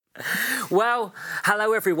Well,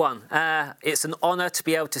 hello everyone. It's an honour to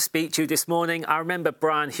be able to speak to you this morning. I remember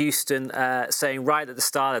Brian Houston saying right at the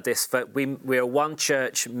start of this that we are one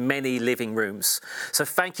church, many living rooms. So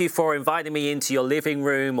thank you for inviting me into your living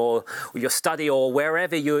room or your study or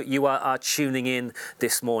wherever you are tuning in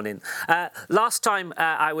this morning. Last time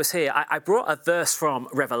I was here, I brought a verse from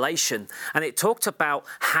Revelation, and it talked about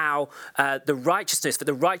how the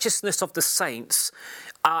righteousness of the saints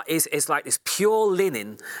is like this pure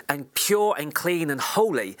linen and pure and clean and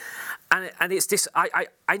holy. And it's this, I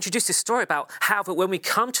introduced this story about how that when we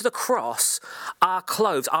come to the cross, our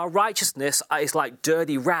clothes, our righteousness is like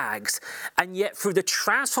dirty rags. And yet through the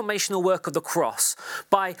transformational work of the cross,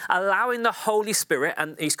 by allowing the Holy Spirit,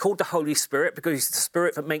 and he's called the Holy Spirit because he's the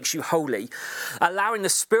Spirit that makes you holy, allowing the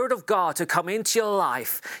Spirit of God to come into your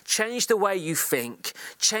life, change the way you think,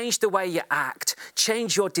 change the way you act,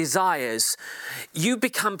 change your desires, you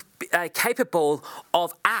become capable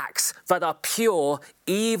of acts that are pure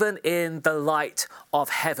even in the light of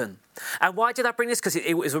heaven. And why did I bring this? Because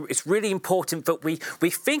it's really important that we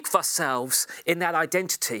think of ourselves in that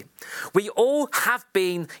identity. We all have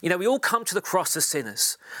been, we all come to the cross as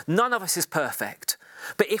sinners. None of us is perfect.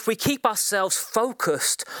 But if we keep ourselves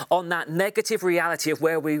focused on that negative reality of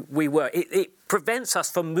where we were, it prevents us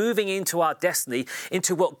from moving into our destiny,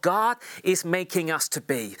 into what God is making us to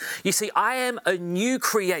be. You see, I am a new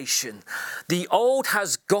creation. The old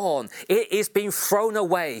has gone. It is being thrown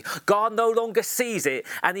away. God no longer sees it,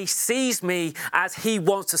 and he sees me as he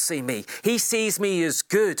wants to see me. He sees me as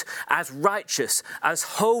good, as righteous, as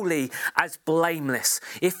holy, as blameless.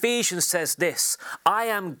 Ephesians says this: I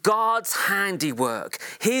am God's handiwork,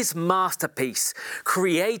 his masterpiece,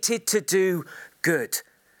 created to do good.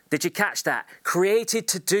 Did you catch that? Created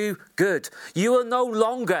to do good. You are no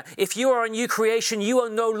longer, if you are a new creation, you are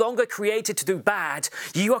no longer created to do bad.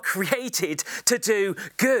 You are created to do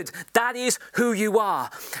good. That is who you are.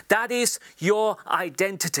 That is your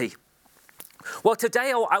identity. Well,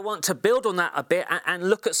 today I want to build on that a bit and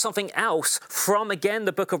look at something else from, again,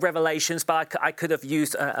 the book of Revelations, but I could have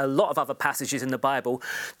used a lot of other passages in the Bible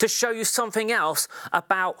to show you something else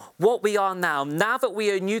about what we are now. Now that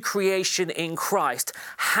we are a new creation in Christ,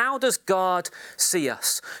 how does God see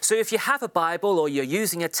us? So if you have a Bible or you're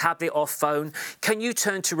using a tablet or phone, can you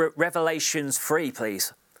turn to Revelations 3,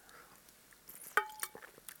 please?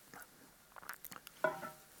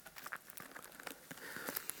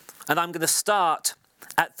 And I'm going to start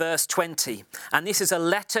at verse 20. And this is a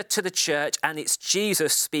letter to the church, and it's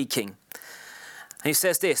Jesus speaking. And he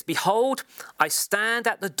says this: Behold, I stand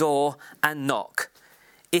at the door and knock.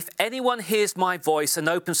 If anyone hears my voice and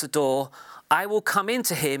opens the door, I will come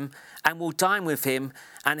into him and will dine with him,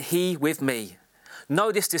 and he with me.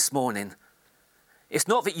 Notice this morning, it's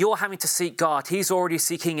not that you're having to seek God. He's already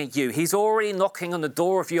seeking at you. He's already knocking on the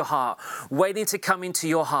door of your heart, waiting to come into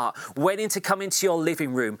your heart, waiting to come into your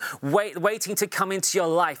living room, waiting to come into your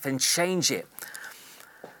life and change it.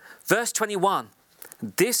 Verse 21,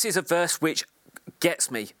 this is a verse which gets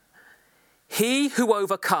me. He who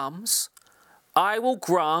overcomes, I will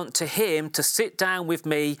grant to him to sit down with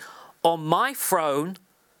me on my throne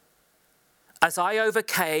as I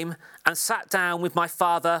overcame and sat down with my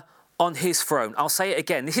Father on his throne. I'll say it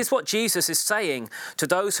again. This is what Jesus is saying to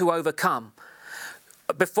those who overcome.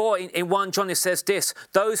 Before in 1 John it says this: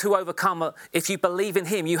 those who overcome, if you believe in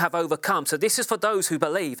him, you have overcome. So this is for those who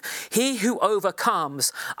believe. He who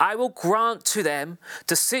overcomes, I will grant to them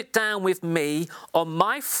to sit down with me on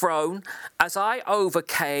my throne as I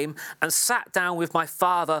overcame and sat down with my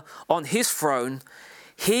Father on his throne.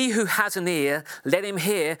 He who has an ear, let him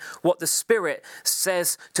hear what the Spirit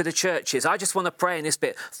says to the churches. I just want to pray in this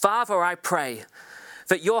bit. Father, I pray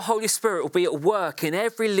that your Holy Spirit will be at work in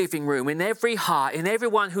every living room, in every heart, in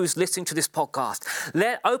everyone who's listening to this podcast.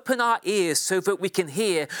 Open our ears so that we can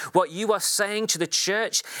hear what you are saying to the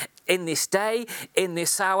church in this day, in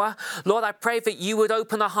this hour. Lord, I pray that you would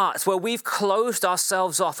open our hearts where we've closed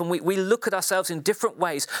ourselves off and we look at ourselves in different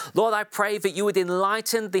ways. Lord, I pray that you would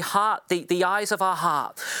enlighten the heart, the eyes of our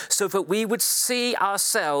heart, so that we would see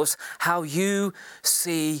ourselves how you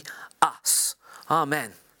see us.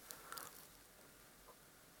 Amen.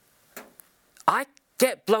 I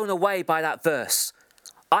get blown away by that verse.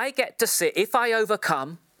 I get to sit, if I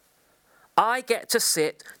overcome, I get to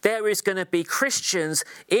sit. There is going to be Christians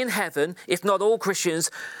in heaven, if not all Christians,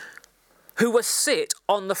 who will sit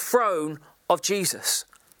on the throne of Jesus.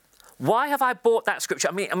 Why have I brought that scripture?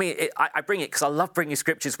 I bring it because I love bringing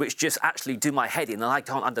scriptures which just actually do my head in and I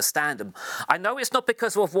can't understand them. I know it's not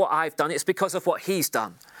because of what I've done, it's because of what he's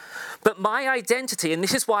done. But my identity, and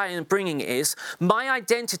this is why I'm bringing it, is my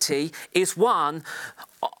identity is one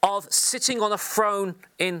of sitting on a throne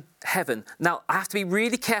in heaven. Now, I have to be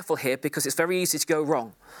really careful here because it's very easy to go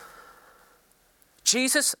wrong.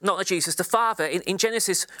 The Father, in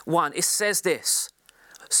Genesis 1, it says this.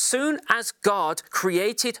 Soon as God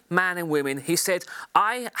created man and women, he said,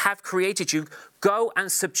 I have created you, go and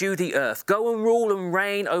subdue the earth. Go and rule and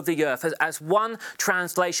reign over the earth. As one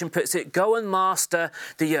translation puts it, go and master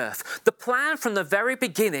the earth. The plan from the very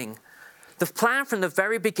beginning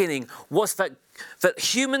was that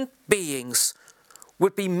human beings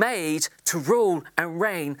would be made to rule and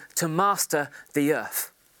reign, to master the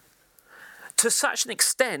earth. To such an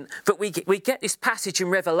extent that we get this passage in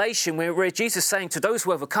Revelation where Jesus is saying to those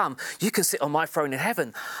who overcome, you can sit on my throne in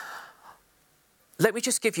heaven. Let me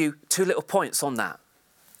just give you 2 little points on that.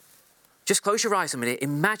 Just close your eyes a minute.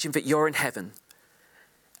 Imagine that you're in heaven.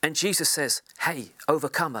 And Jesus says, hey,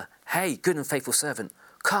 overcomer, hey, good and faithful servant,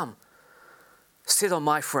 come, sit on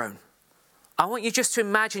my throne. I want you just to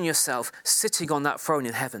imagine yourself sitting on that throne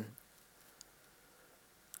in heaven.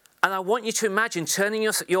 And I want you to imagine turning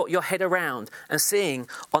your head around and seeing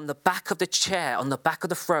on the back of the chair, on the back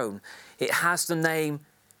of the throne, it has the name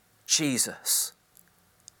Jesus.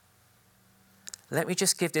 Let me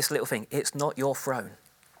just give this little thing. It's not your throne.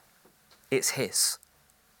 It's his.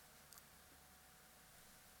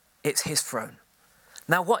 It's his throne.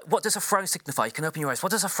 Now, what does a throne signify? You can open your eyes.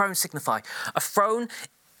 What does a throne signify? A throne,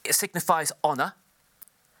 it signifies honour.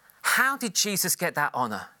 How did Jesus get that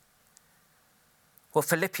honour? Well,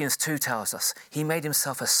 Philippians 2 tells us he made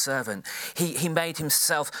himself a servant. He made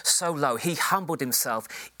himself so low. He humbled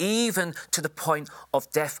himself even to the point of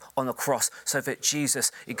death on a cross so that Jesus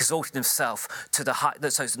exalted himself to the high.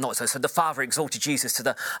 So the Father exalted Jesus to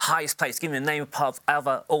the highest place, giving him a name above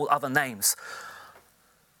all other names.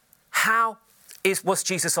 How was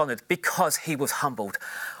Jesus honoured? Because he was humbled.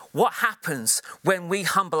 What happens when we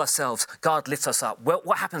humble ourselves? God lifts us up. Well,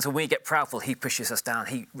 what happens when we get proudful? He pushes us down.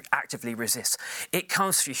 He actively resists. It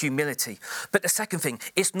comes through humility. But the second thing,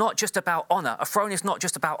 it's not just about honour. A throne is not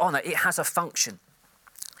just about honour. It has a function.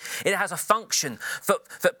 It has a function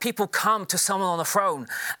that people come to someone on a throne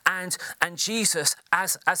and Jesus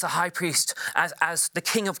as a high priest, as the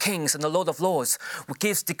King of Kings and the Lord of Lords,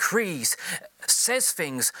 gives decrees, says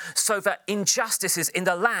things so that injustices in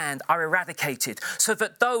the land are eradicated, so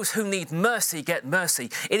that those who need mercy get mercy.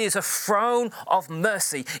 It is a throne of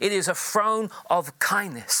mercy. It is a throne of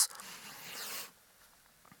kindness.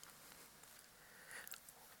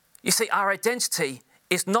 You see, our identity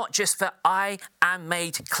is not just that I am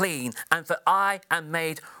made clean and that I am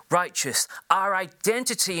made righteous. Our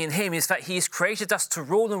identity in him is that he has created us to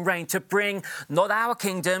rule and reign, to bring not our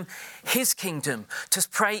kingdom, his kingdom, to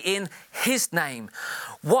pray in his name.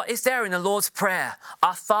 What is there in the Lord's Prayer?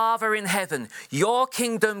 Our Father in heaven, your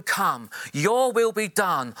kingdom come, your will be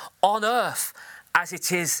done on earth as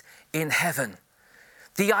it is in heaven.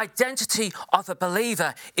 The identity of a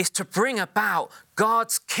believer is to bring about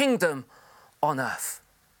God's kingdom on earth.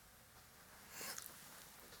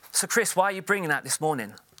 So Chris, why are you bringing that this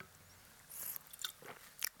morning?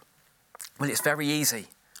 Well, it's very easy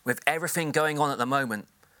with everything going on at the moment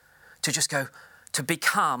to just go to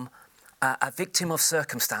become a victim of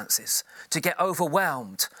circumstances, to get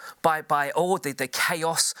overwhelmed by all the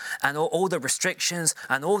chaos and all the restrictions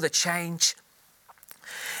and all the change.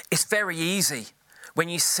 It's very easy when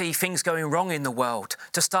you see things going wrong in the world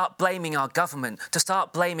to start blaming our government, to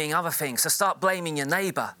start blaming other things, to start blaming your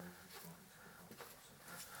neighbour.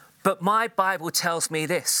 But my Bible tells me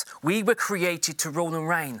this: we were created to rule and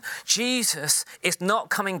reign. Jesus is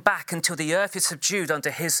not coming back until the earth is subdued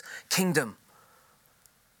under his kingdom.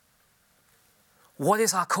 What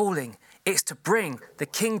is our calling? It's to bring the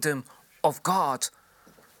kingdom of God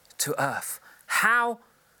to earth. How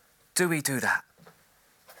do we do that?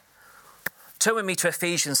 Turn with me to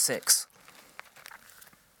Ephesians 6.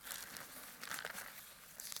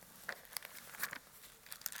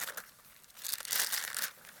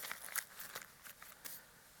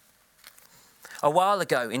 A while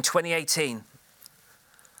ago, in 2018,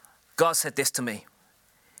 God said this to me: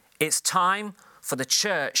 it's time for the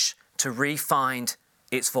church to re-find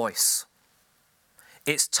its voice.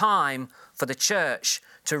 It's time for the church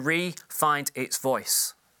to re-find its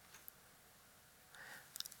voice.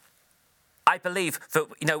 I believe that,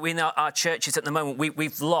 in our churches at the moment,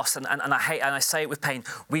 we've lost, and I say it with pain,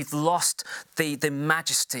 we've lost the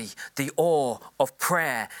majesty, the awe of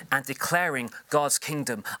prayer and declaring God's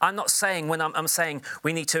kingdom. I'm not saying, when I'm saying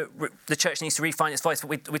the church needs to refine its voice,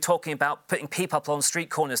 but we're talking about putting people up on street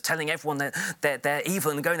corners, telling everyone that they're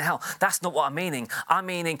evil and going to hell. That's not what I'm meaning. I'm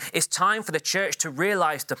meaning it's time for the church to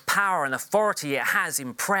realize the power and authority it has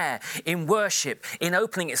in prayer, in worship, in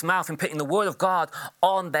opening its mouth and putting the word of God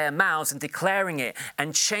on their mouths and declaring it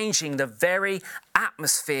and changing the very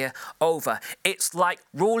atmosphere over. It's like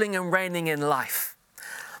ruling and reigning in life.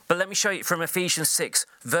 But let me show you from Ephesians 6,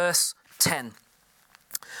 verse 10.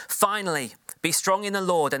 Finally, be strong in the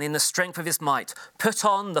Lord and in the strength of his might. Put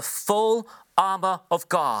on the full armour of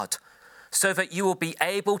God, so that you will be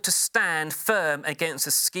able to stand firm against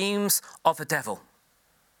the schemes of the devil.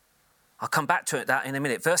 I'll come back to that in a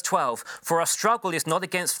minute. Verse 12, for our struggle is not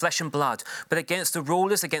against flesh and blood, but against the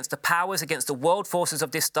rulers, against the powers, against the world forces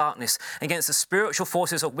of this darkness, against the spiritual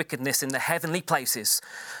forces of wickedness in the heavenly places.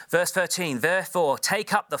 Verse 13, therefore,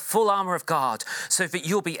 take up the full armour of God, so that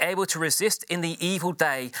you'll be able to resist in the evil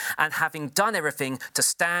day, and having done everything, to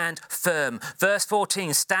stand firm. Verse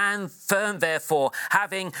 14, stand firm, therefore,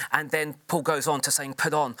 and then Paul goes on to saying,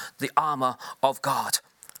 put on the armour of God.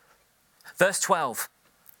 Verse 12,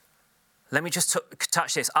 let me just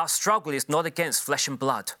touch this. Our struggle is not against flesh and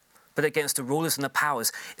blood, but against the rulers and the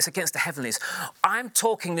powers. It's against the heavenlies. I'm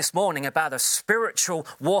talking this morning about a spiritual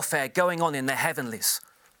warfare going on in the heavenlies.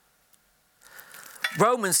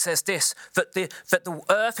 Romans says this, that the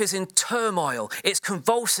earth is in turmoil. It's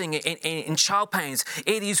convulsing in child pains.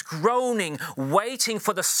 It is groaning, waiting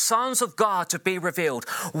for the sons of God to be revealed,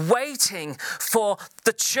 waiting for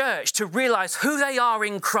the church to realize who they are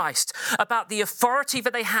in Christ, about the authority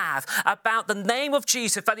that they have, about the name of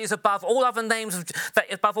Jesus that is above all other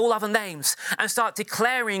names, and start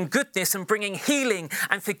declaring goodness and bringing healing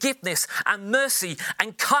and forgiveness and mercy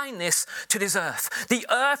and kindness to this earth. The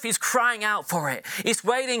earth is crying out for it. It's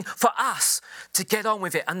waiting for us to get on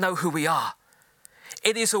with it and know who we are.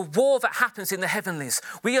 It is a war that happens in the heavenlies.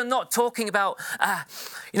 We are not talking about,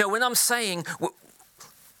 when I'm saying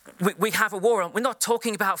we have a war on, we're not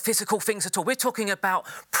talking about physical things at all. We're talking about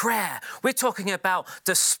prayer. We're talking about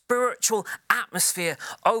the spiritual atmosphere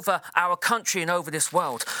over our country and over this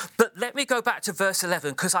world. But let me go back to verse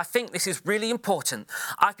 11, because I think this is really important.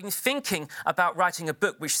 I've been thinking about writing a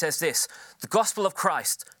book which says this, the gospel of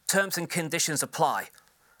Christ, terms and conditions apply.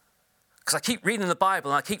 Because I keep reading the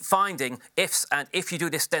Bible and I keep finding ifs, and if you do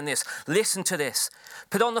this, then this. Listen to this.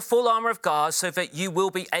 Put on the full armour of God so that you will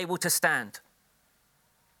be able to stand.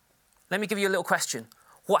 Let me give you a little question.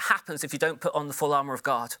 What happens if you don't put on the full armour of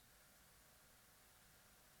God?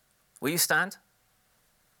 Will you stand?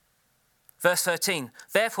 Verse 13,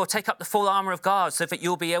 therefore take up the full armour of God so that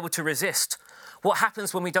you'll be able to resist. What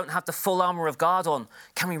happens when we don't have the full armour of God on?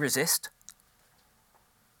 Can we resist?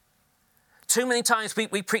 Too many times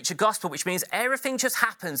we preach a gospel which means everything just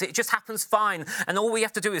happens. It just happens fine. And all we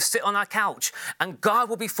have to do is sit on our couch and God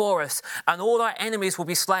will be for us and all our enemies will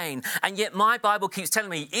be slain. And yet my Bible keeps telling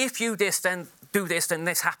me, if you do this, then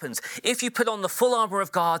this happens. If you put on the full armour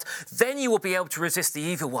of God, then you will be able to resist the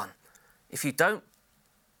evil one. If you don't,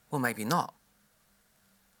 well, maybe not.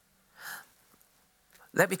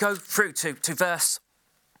 Let me go through to verse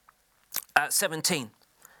 17.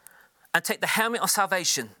 And take the helmet of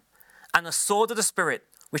salvation and the sword of the Spirit,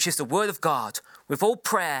 which is the word of God, with all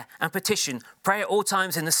prayer and petition, pray at all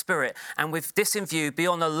times in the Spirit, and with this in view, be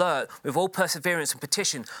on alert with all perseverance and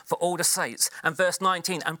petition for all the saints. And verse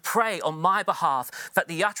 19, and pray on my behalf that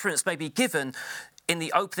the utterance may be given in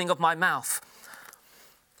the opening of my mouth.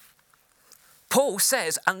 Paul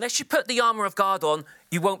says, unless you put the armour of God on,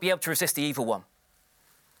 you won't be able to resist the evil one.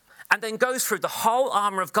 And then goes through the whole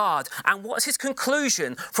armour of God. And what's his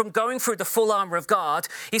conclusion from going through the full armour of God?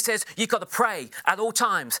 He says, you've got to pray at all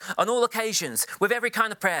times, on all occasions, with every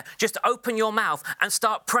kind of prayer. Just open your mouth and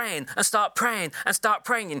start praying and start praying and start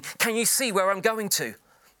praying. Can you see where I'm going to?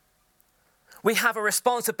 We have a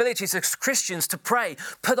responsibility as Christians to pray,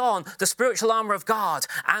 put on the spiritual armour of God.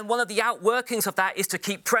 And one of the outworkings of that is to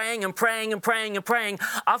keep praying and praying and praying and praying.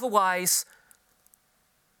 Otherwise,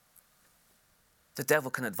 the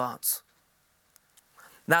devil can advance.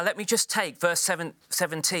 Now, let me just take verse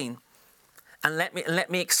 17 and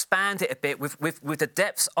let me expand it a bit with the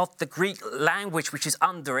depths of the Greek language which is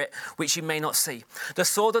under it, which you may not see. The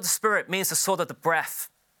sword of the Spirit means the sword of the breath.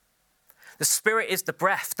 The Spirit is the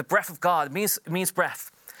breath of God. It means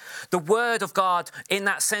breath. The word of God in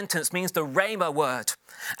that sentence means the rhema word.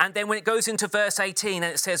 And then when it goes into verse 18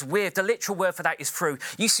 and it says with, the literal word for that is through.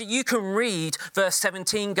 You see, you can read verse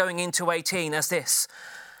 17 going into 18 as this.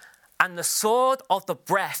 and the sword of the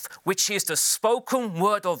breath, which is the spoken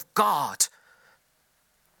word of God,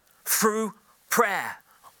 through prayer,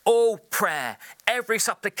 all prayer, every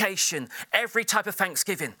supplication, every type of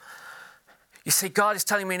thanksgiving. You see, God is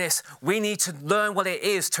telling me this. We need to learn what it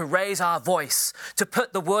is to raise our voice, to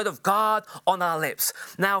put the word of God on our lips.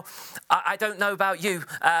 Now, I don't know about you,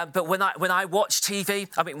 but when I watch TV,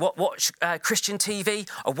 watch Christian TV,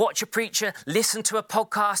 or watch a preacher, listen to a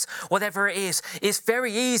podcast, whatever it is, it's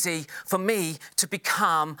very easy for me to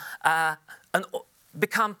become an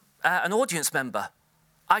audience member.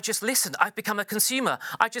 I just listen. I've become a consumer.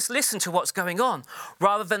 I just listen to what's going on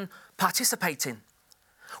rather than participating.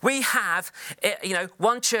 We have,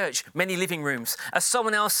 one church, many living rooms. As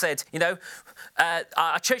someone else said,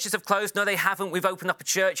 our churches have closed. No, they haven't. We've opened up a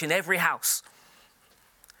church in every house.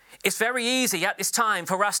 It's very easy at this time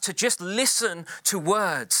for us to just listen to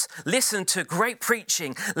words, listen to great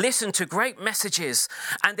preaching, listen to great messages,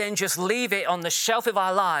 and then just leave it on the shelf of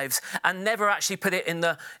our lives and never actually put it in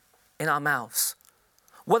our mouths.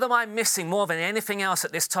 What am I missing more than anything else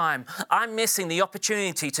at this time? I'm missing the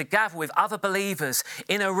opportunity to gather with other believers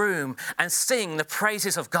in a room and sing the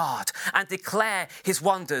praises of God and declare his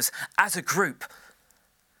wonders as a group.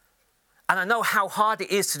 And I know how hard it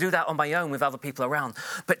is to do that on my own with other people around.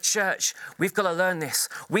 But church, we've got to learn this.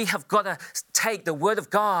 We have got to take the word of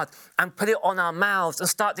God and put it on our mouths and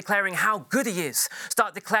start declaring how good he is.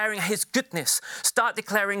 Start declaring his goodness. Start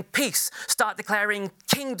declaring peace. Start declaring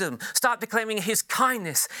kingdom. Start declaring his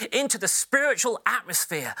kindness into the spiritual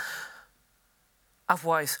atmosphere.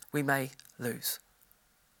 Otherwise, we may lose.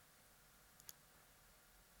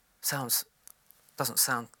 Doesn't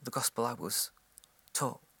sound the gospel I was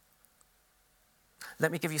taught.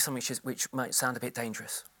 Let me give you something which might sound a bit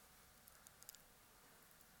dangerous.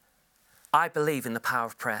 I believe in the power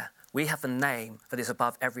of prayer. We have the name that is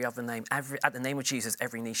above every other name. At the name of Jesus,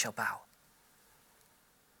 every knee shall bow.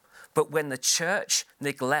 But when the church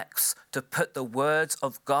neglects to put the words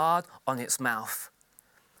of God on its mouth,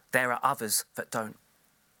 there are others that don't.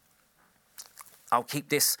 I'll keep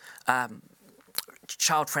this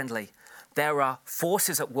child-friendly. There are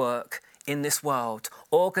forces at work in this world,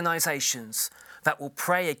 organizations that will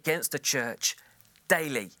pray against the church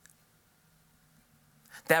daily.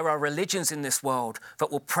 There are religions in this world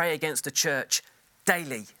that will pray against the church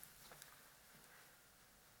daily.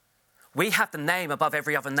 We have the name above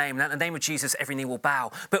every other name, and at the name of Jesus, every knee will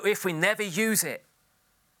bow. But if we never use it,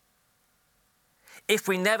 if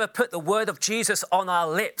we never put the word of Jesus on our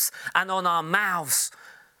lips and on our mouths,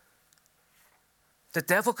 the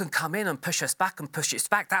devil can come in and push us back and push us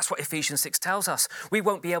back. That's what Ephesians 6 tells us. We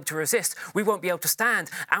won't be able to resist. We won't be able to stand.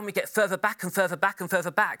 And we get further back and further back and further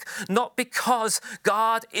back. Not because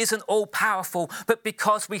God isn't all-powerful, but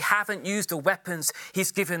because we haven't used the weapons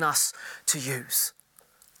he's given us to use.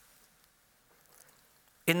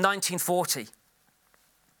 In 1940,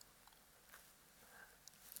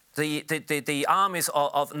 the armies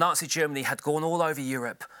of Nazi Germany had gone all over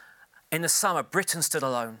Europe. In the summer, Britain stood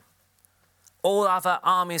alone. All other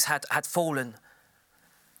armies had fallen.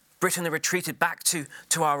 Britain had retreated back to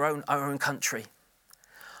our own country.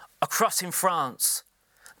 Across in France,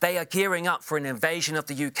 they are gearing up for an invasion of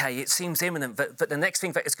the UK. It seems imminent, but the next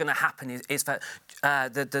thing that is going to happen is that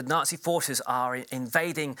the Nazi forces are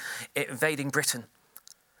invading Britain.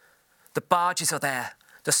 The barges are there.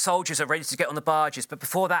 The soldiers are ready to get on the barges. But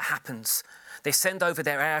before that happens, they send over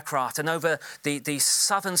their aircraft, and over the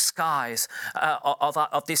southern skies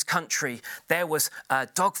of this country, there was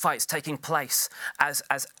dogfights taking place as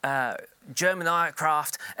German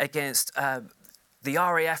aircraft against the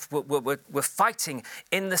RAF were fighting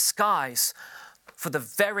in the skies for the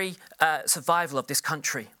very survival of this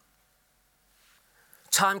country.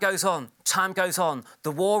 Time goes on.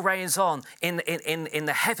 The war reigns on in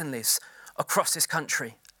the heavenlies across this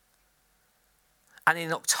country. And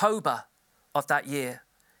in October of that year,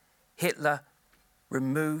 Hitler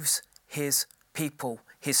removes his people,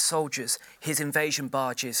 his soldiers, his invasion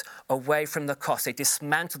barges away from the coast. They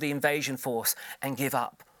dismantle the invasion force and give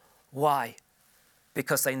up. Why?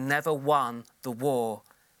 Because they never won the war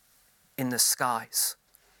in the skies.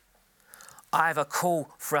 I have a call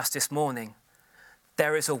for us this morning.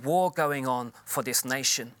 There is a war going on for this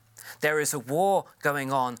nation. There is a war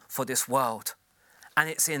going on for this world. And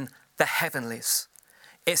it's in the heavenlies.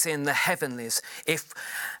 It's in the heavenlies.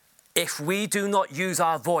 If we do not use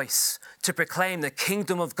our voice to proclaim the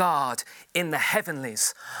kingdom of God in the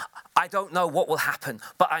heavenlies, I don't know what will happen,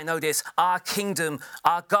 but I know this: our kingdom,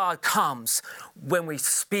 our God comes when we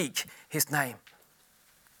speak his name.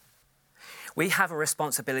 We have a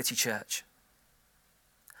responsibility, church.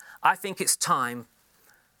 I think it's time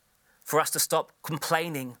for us to stop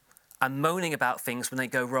complaining and moaning about things when they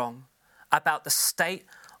go wrong, about the state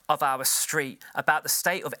of our street, about the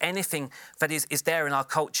state of anything that is there in our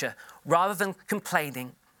culture, rather than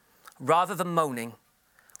complaining, rather than moaning,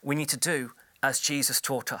 we need to do as Jesus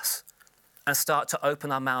taught us and start to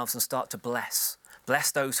open our mouths and start to bless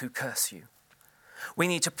those who curse you. We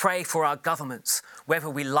need to pray for our governments, whether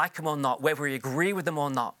we like them or not, whether we agree with them or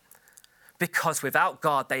not, because without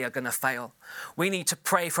God, they are going to fail. We need to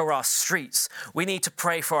pray for our streets. We need to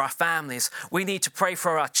pray for our families. We need to pray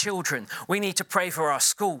for our children. We need to pray for our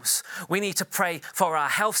schools. We need to pray for our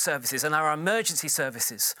health services and our emergency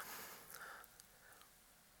services.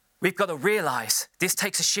 We've got to realize, this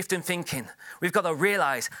takes a shift in thinking. We've got to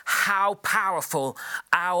realize how powerful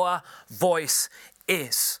our voice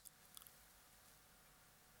is.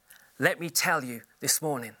 Let me tell you this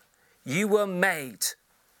morning, you were made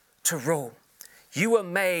to rule. You were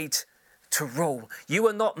made to rule. You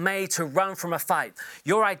were not made to run from a fight.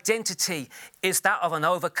 Your identity is that of an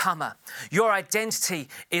overcomer. Your identity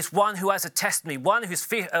is one who has a testimony, one who's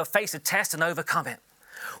faced a test and overcome it.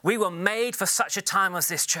 We were made for such a time as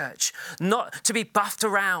this church, not to be buffed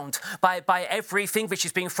around by everything which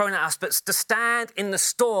is being thrown at us, but to stand in the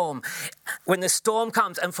storm when the storm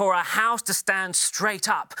comes, and for our house to stand straight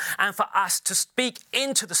up, and for us to speak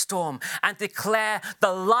into the storm and declare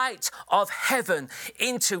the light of heaven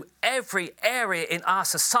into every area in our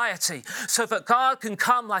society, so that God can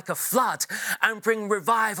come like a flood and bring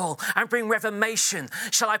revival and bring reformation.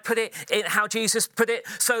 Shall I put it in how Jesus put it?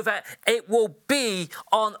 So that it will be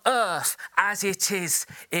on earth as it is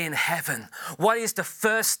in heaven. What is the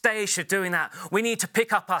first stage to doing that? We need to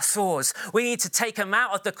pick up our swords. We need to take them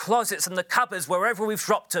out of the closets and the cupboards, wherever we've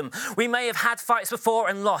dropped them. We may have had fights before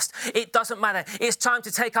and lost. It doesn't matter. It's time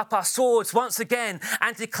to take up our swords once again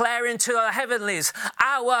and declare into the heavenlies,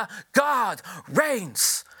 our God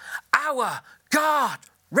reigns. Our God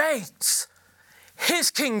reigns.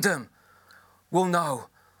 His kingdom will know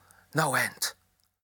no end.